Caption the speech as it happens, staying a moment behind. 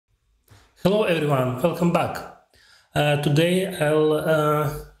Hello everyone, welcome back. Today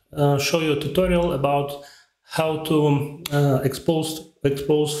I'll show you a tutorial about how to expose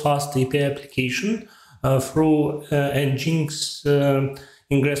FastAPI application through NGINX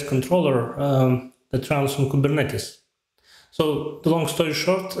Ingress Controller that runs on Kubernetes. So, the long story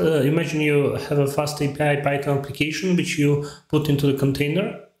short, imagine you have a FastAPI Python application which you put into the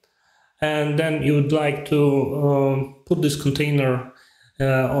container, and then you would like to put this container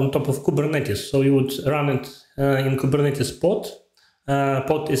on top of Kubernetes. So you would run it in Kubernetes Pod.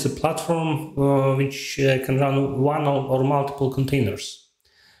 Pod is a platform which can run one or multiple containers.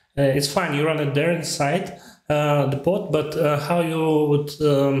 It's fine, you run it there inside the pod, but how you would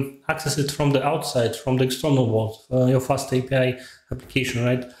access it from the outside, from the external world, your FastAPI application,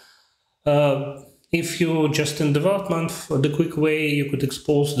 right? If you just in development, for the quick way, you could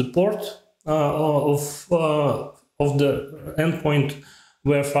expose the port of the endpoint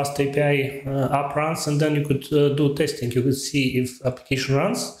where FastAPI app runs, and then you could do testing. You could see if application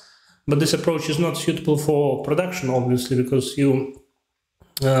runs, but this approach is not suitable for production, obviously, because you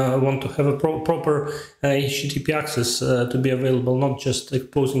want to have a proper HTTP access to be available, not just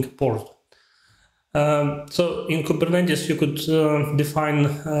exposing a port. So in Kubernetes, you could define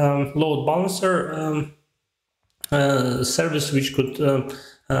load balancer service which could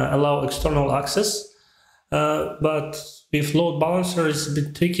allow external access, but with load balancer, it's a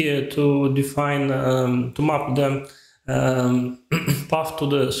bit tricky to define, to map the path to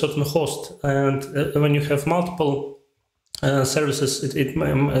the certain host. And when you have multiple services, it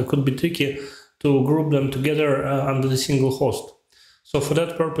could be tricky to group them together under the single host. So for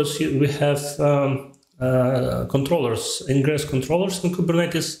that purpose, we have controllers, ingress controllers in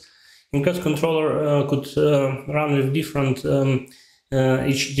Kubernetes. Ingress controller could run with different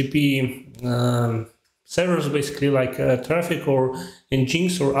HTTP servers, basically like Traffic or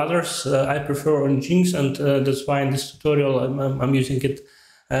NGINX or others. I prefer NGINX, and that's why in this tutorial I'm using it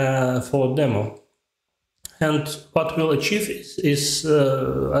for demo. And what we'll achieve is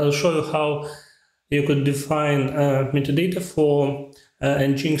I'll show you how you could define metadata for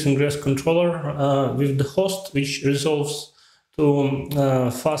NGINX Ingress Controller with the host, which resolves to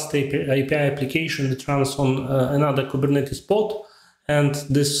FastAPI application that runs on another Kubernetes pod, and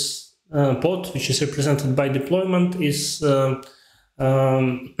this pod, which is represented by deployment, is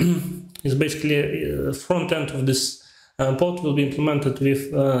basically front end of this pod will be implemented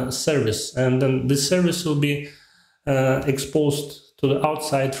with service, and then this service will be exposed to the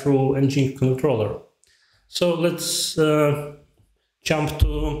outside through NGINX controller. So let's jump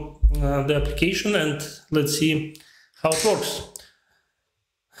to the application and let's see how it works.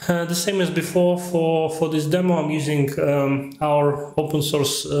 The same as before, for this demo, I'm using our open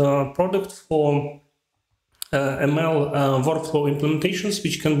source product for ML workflow implementations,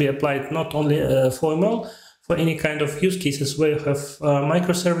 which can be applied not only for ML, for any kind of use cases where you have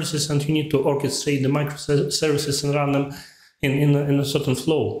microservices and you need to orchestrate the microservices and run them in a certain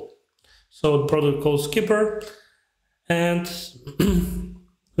flow. So the product called Skipper, and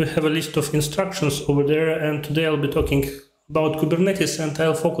we have a list of instructions over there, and today I'll be talking about Kubernetes, and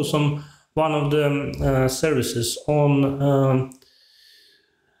I'll focus on one of the services on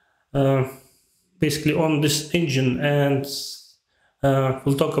basically on this engine, and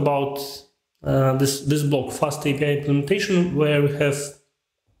we'll talk about this block, FastAPI implementation, where we have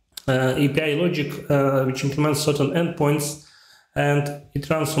API logic which implements certain endpoints, and it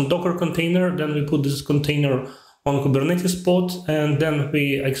runs on Docker container. Then we put this container on Kubernetes pod, and then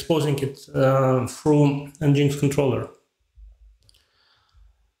we are exposing it through NGINX controller.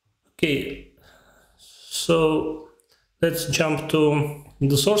 Okay, so let's jump to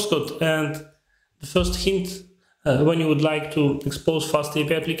the source code, and the first hint, when you would like to expose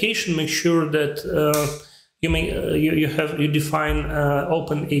FastAPI application, make sure that you define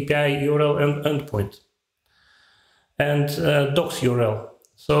open API URL endpoint and docs URL.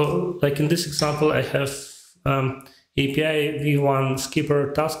 So like in this example, I have API v1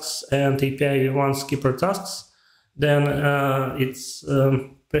 skipper tasks and API v1 skipper tasks. Then it's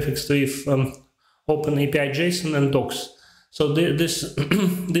prefixed with open API JSON and docs. So these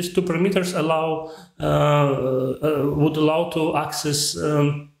two parameters would allow to access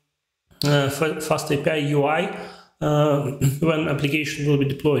FastAPI UI when application will be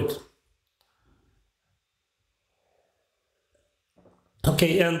deployed.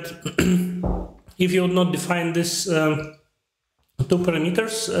 Okay, and if you would not define this two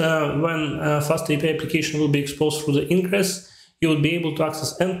parameters, when FastAPI application will be exposed through the ingress, you would be able to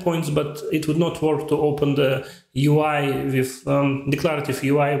access endpoints, but it would not work to open the UI with declarative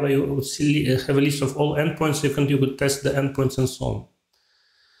UI, where you would have a list of all endpoints. You could test the endpoints and so on.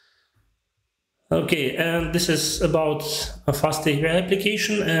 Okay, and this is about a FastAPI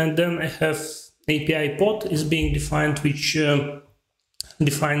application, and then I have API pod is being defined, which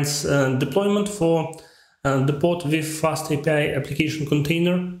defines deployment for the pod with FastAPI application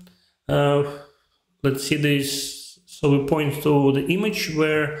container. Let's see this. So we point to the image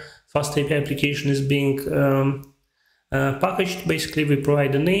where FastAPI application is being packaged. Basically, we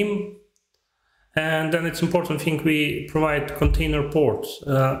provide a name, and then it's important thing we provide container port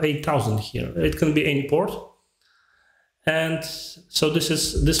 8000 here. It can be any port, and so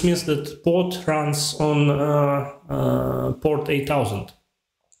this means that pod runs on port 8000.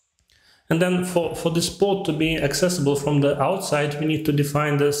 And then for this pod to be accessible from the outside, we need to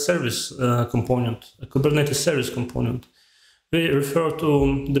define the service component, a Kubernetes service component. We refer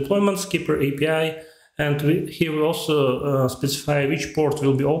to deployment skipper API, and here we also specify which port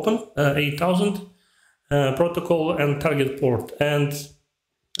will be open, 8000, protocol and target port. And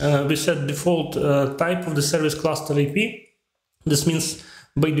we set default type of the service cluster IP. This means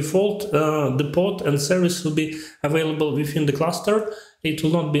by default, the pod and service will be available within the cluster. It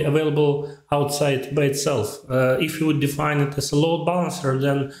will not be available outside by itself. If you would define it as a load balancer,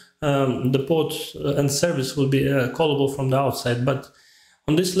 then the pod and service will be callable from the outside. But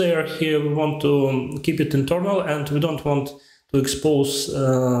on this layer here, we want to keep it internal, and we don't want to expose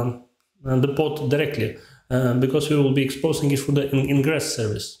the pod directly because we will be exposing it through the ingress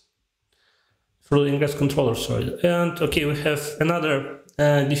service, through the ingress controller, sorry. And okay, we have another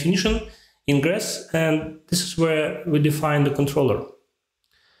definition, ingress, and this is where we define the controller.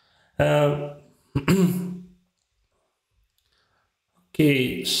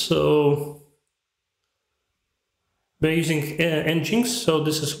 Okay, so we're using NGINX, so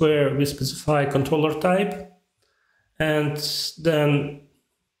this is where we specify controller type, and then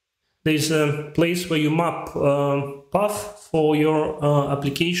there's a place where you map path for your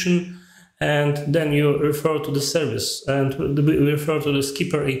application, and then you refer to the service, and we refer to the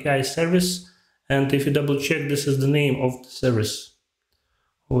skipper API service, and if you double check, this is the name of the service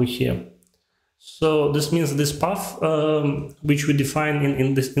over here. So this means this path, which we define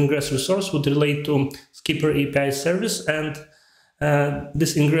in this ingress resource, would relate to skipper API service, and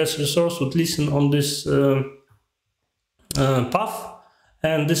this ingress resource would listen on this path,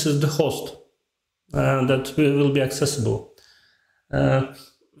 and this is the host that will be accessible.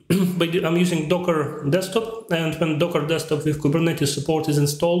 But I'm using Docker desktop, and when Docker desktop with Kubernetes support is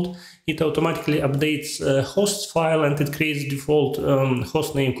installed, it automatically updates a hosts file, and it creates default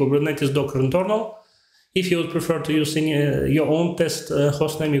host name Kubernetes Docker internal. If you would prefer to use your own test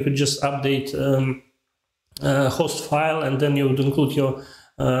host name, you could just update host file, and then you would include your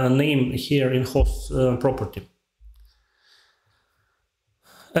name here in host property.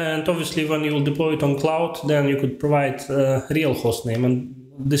 And obviously, when you will deploy it on cloud, then you could provide a real host name, and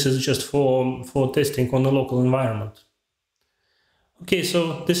this is just for testing on the local environment. Okay,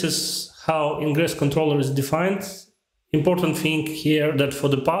 so this is how ingress controller is defined. Important thing here that for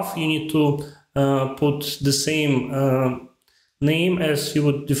the path, you need to put the same name as you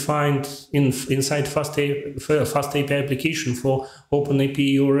would define inside FastAPI application for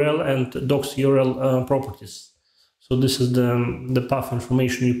OpenAPI URL and docs URL properties. So this is the path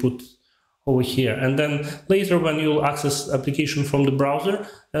information you put over here, and then later when you access application from the browser,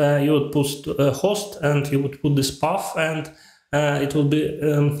 you would put a host, and you would put this path, and it will be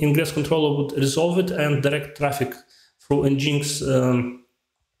ingress controller would resolve it and direct traffic through NGINX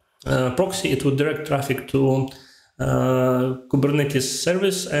proxy. It would direct traffic to Kubernetes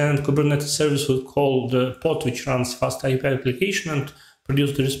service, and Kubernetes service would call the pod which runs FastAPI application and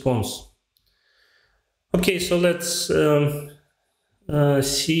produce the response. Okay, so let's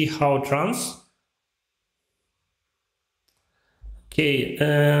see how it runs. Okay,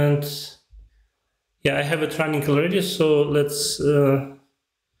 and yeah, I have it running already, so let's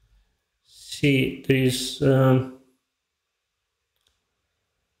see. There is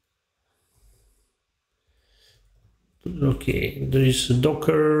okay, there is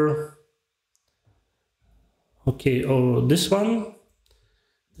Docker. Okay, oh, this one.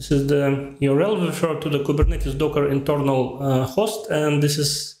 This is the URL referred to the Kubernetes Docker internal host, and this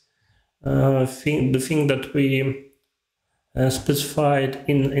is the thing that we specified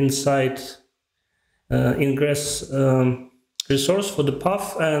inside ingress resource for the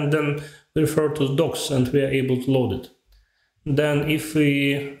path, and then we refer to docs, and we are able to load it. Then if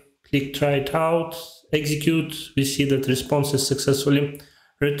we click try it out, execute, we see that response is successfully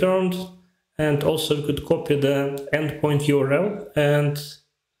returned, and also we could copy the endpoint URL and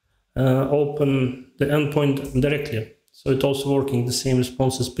open the endpoint directly. So it's also working, the same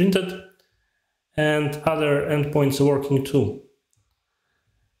response is printed, and other endpoints are working too.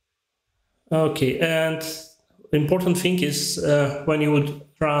 Okay, and important thing is when you would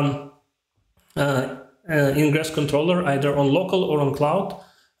run Ingress Controller either on local or on cloud,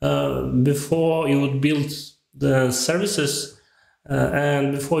 before you would build the services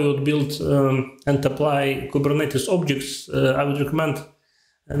and before you would build and apply Kubernetes objects, I would recommend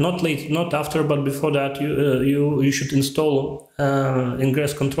not after, but before that you should install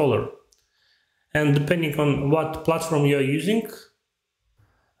Ingress Controller. And depending on what platform you are using,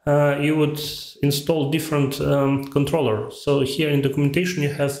 you would install different controllers. So here in documentation you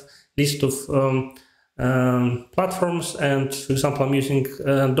have list of platforms, and for example I'm using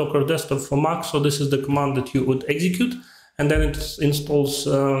Docker Desktop for Mac, so this is the command that you would execute, and then it installs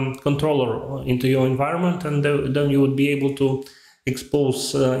controller into your environment, and then you would be able to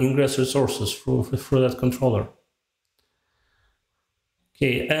expose Ingress resources through that controller.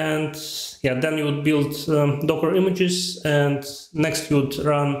 Okay, and yeah, then you would build Docker images, and next you would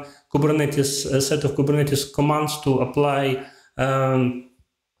run Kubernetes, a set of Kubernetes commands to apply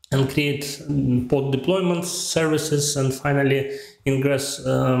and create pod deployments, services, and finally Ingress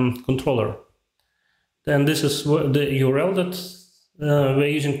controller. Then this is the URL that we're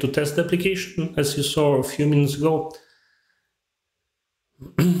using to test the application, as you saw a few minutes ago.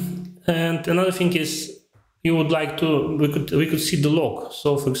 And another thing is, you would like to, we could see the log.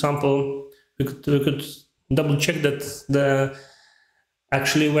 So for example, we could double check that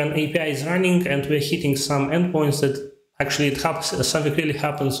actually when API is running and we're hitting some endpoints, that actually it happens, something really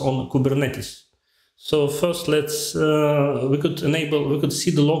happens on Kubernetes. So first let's we could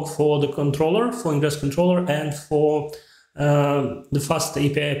see the log for the controller, for Ingress Controller, and for the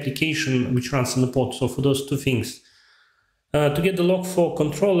FastAPI application which runs in the pod. So for those two things, to get the log for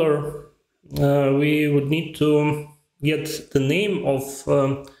controller, we would need to get the name of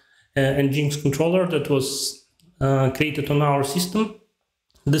NGINX controller that was created on our system.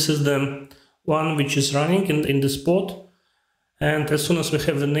 This is the one which is running in this pod. And as soon as we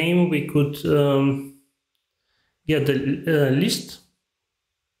have the name, we could get the list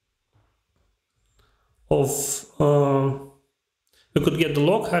of, we could get the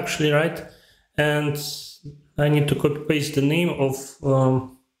log actually, right? And I need to copy paste the name of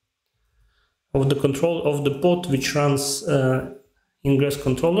the control of the pod which runs Ingress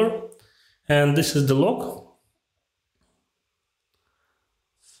Controller, and this is the log.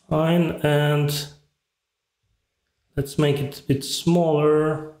 Fine, and let's make it a bit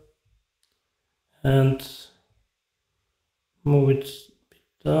smaller and move it a bit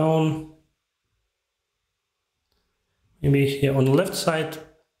down, maybe here on the left side.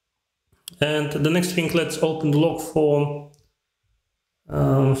 And the next thing, let's open the log for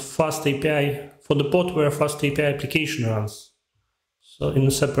FastAPI, for the pod where FastAPI application runs. So in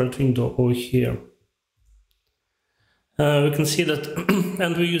a separate window over here. We can see that,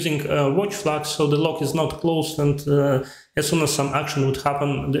 and we're using watch flags, so the log is not closed, and as soon as some action would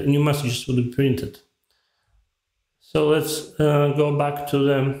happen, the new messages would be printed. So let's go back to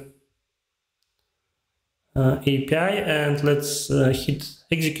the API, and let's hit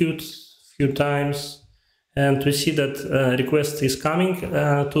execute a few times, and we see that request is coming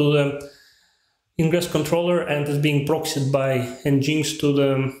to the Ingress controller and is being proxied by NGINX to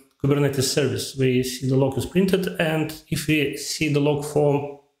the Kubernetes service. We see the log is printed, and if we see the log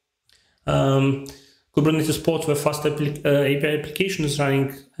for Kubernetes Pod where FastAPI application is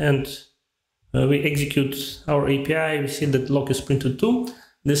running, and we execute our API, we see that the log is printed too.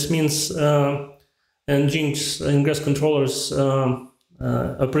 This means NGINX Ingress controller is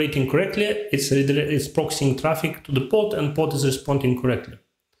operating correctly. It's proxying traffic to the pod, and pod is responding correctly.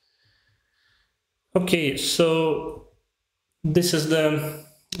 Okay, so this is the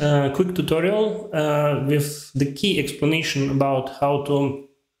quick tutorial with the key explanation about how to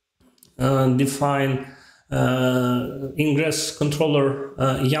define Ingress controller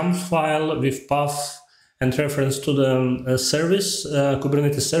YAML file with path and reference to the service,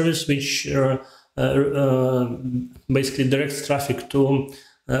 Kubernetes service, which basically directs traffic to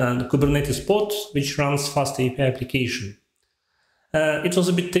the Kubernetes pod, which runs FastAPI application. It was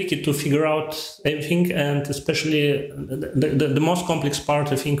a bit tricky to figure out everything, and especially the most complex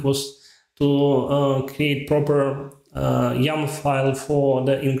part, I think, was to create proper YAML file for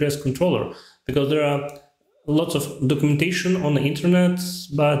the Ingress controller, because there are lots of documentation on the internet,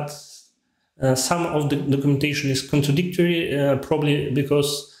 but some of the documentation is contradictory, probably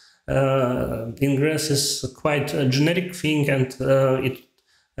because Ingress is quite a generic thing, and it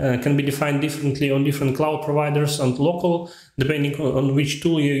can be defined differently on different cloud providers and local, depending on which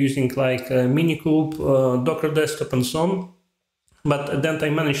tool you're using, like Minikube, Docker Desktop, and so on. But then I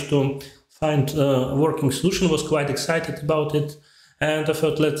managed to find a working solution, was quite excited about it, and I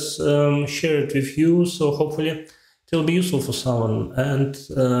thought let's share it with you, so hopefully it will be useful for someone. And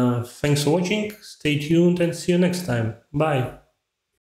thanks for watching, stay tuned and see you next time. Bye.